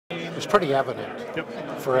was pretty evident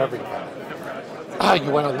for everybody.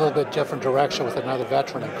 You went a little bit different direction with another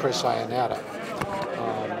veteran, Chris Iannetta.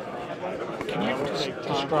 Can you just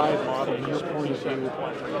describe from your point of view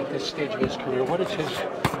at this stage of his career, what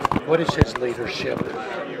is his leadership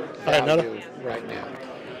value right now?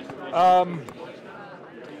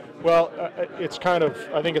 Well, it's kind of,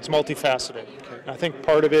 I think it's multifaceted. Okay. I think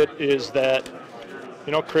part of it is that,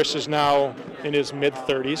 Chris is now in his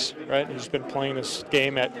mid-30s, right? He's been playing this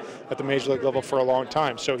game at the major league level for a long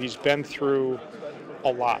time, so he's been through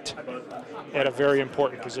a lot at a very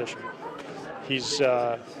important position. He's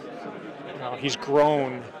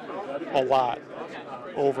grown a lot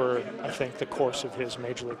over, I think, the course of his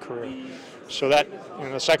major league career. So that,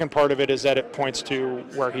 the second part of it is that it points to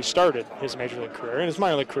where he started his major league career, and his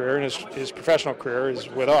minor league career, and his professional career is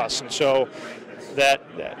with us. And so that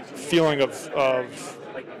feeling of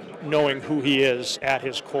knowing who he is at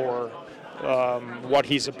his core, what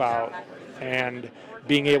he's about, and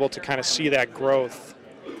being able to kind of see that growth,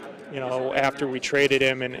 after we traded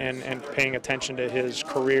him and paying attention to his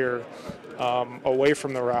career away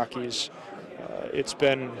from the Rockies, it's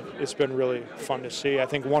been really fun to see. I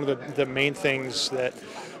think one of the main things that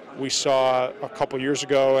we saw a couple years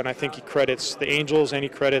ago, and I think he credits the Angels and he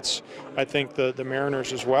credits, I think, the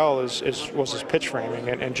Mariners as well, was his pitch framing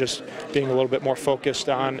and just being a little bit more focused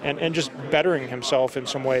on and just bettering himself in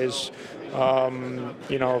some ways. From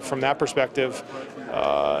that perspective,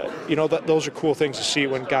 those are cool things to see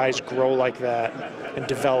when guys grow like that and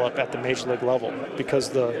develop at the major league level, because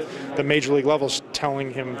the major league level is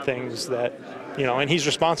telling him things that, and he's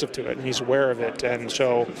responsive to it and he's aware of it. And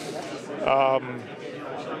so,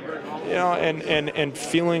 and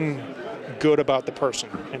feeling good about the person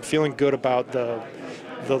and feeling good about the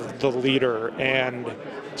leader and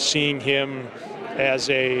seeing him as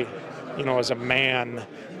a man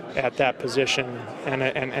at that position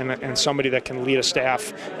and somebody that can lead a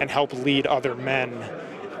staff and help lead other men.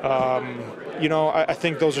 I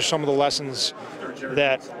think those are some of the lessons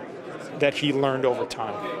that he learned over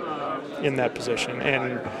time in that position,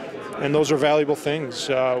 and those are valuable things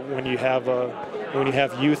when you have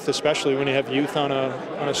youth, especially when you have youth on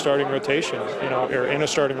a starting rotation, or in a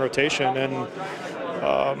starting rotation, and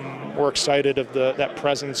we're excited of that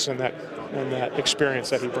presence and that experience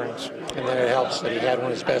that he brings. And then it helps that he had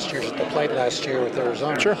one of his best years at the plate last year with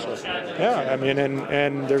Arizona. Sure. So. Yeah, I mean,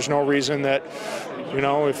 and there's no reason that,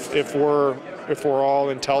 if we're all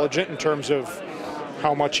intelligent in terms of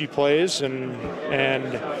how much he plays and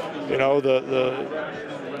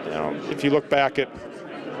if you look back at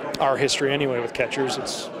our history anyway with catchers,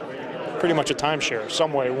 it's pretty much a timeshare,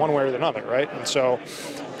 one way or another, right? And so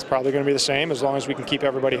it's probably going to be the same as long as we can keep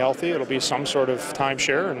everybody healthy. It'll be some sort of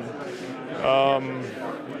timeshare, and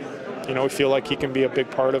we feel like he can be a big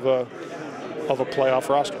part of a playoff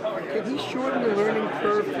roster. Could he shorten the learning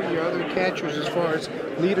curve for your other catchers as far as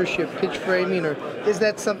leadership, pitch framing, or is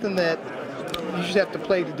that something that you just have to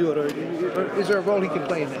play to do it, or is there a role he can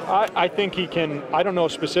play in that? I think he can. I don't know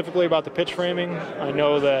specifically about the pitch framing. I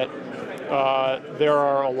know that there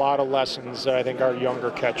are a lot of lessons that I think our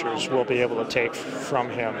younger catchers will be able to take from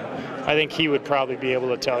him. I think he would probably be able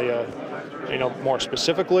to tell you, more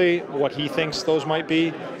specifically what he thinks those might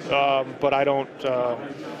be, but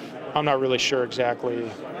I'm not really sure exactly,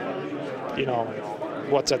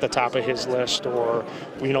 what's at the top of his list, or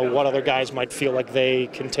what other guys might feel like they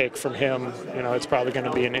can take from him. It's probably going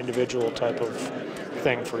to be an individual type of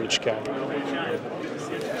thing for each guy.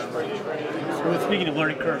 Well, speaking of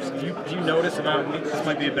learning curves, do you notice about, this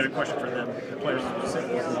might be a better question for them, the players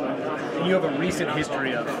specifically, you have a recent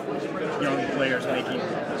history of young players making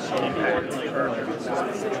an impact earlier,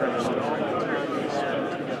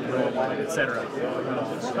 etc.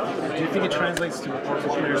 Do you think it translates to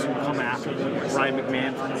players who come after, like Ryan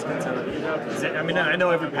McMahon, for instance? I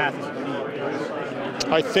know every path is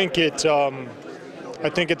unique. I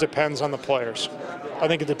think it depends on the players. I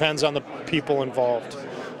think it depends on the people involved.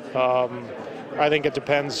 I think it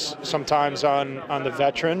depends sometimes on the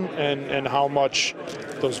veteran and how much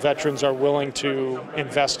those veterans are willing to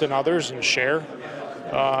invest in others and share.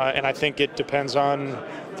 And I think it depends on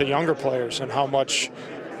the younger players and how much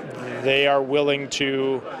they are willing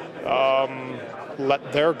to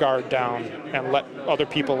let their guard down and let other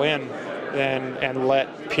people in and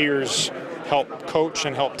let peers help coach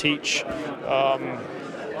and help teach.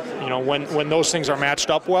 When those things are matched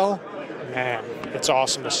up well, man, it's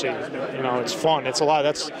awesome to see. It's fun. It's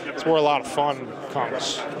that's where a lot of fun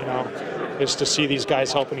comes, is to see these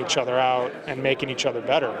guys helping each other out and making each other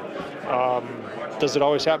better. Does it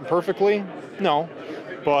always happen perfectly? No.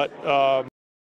 But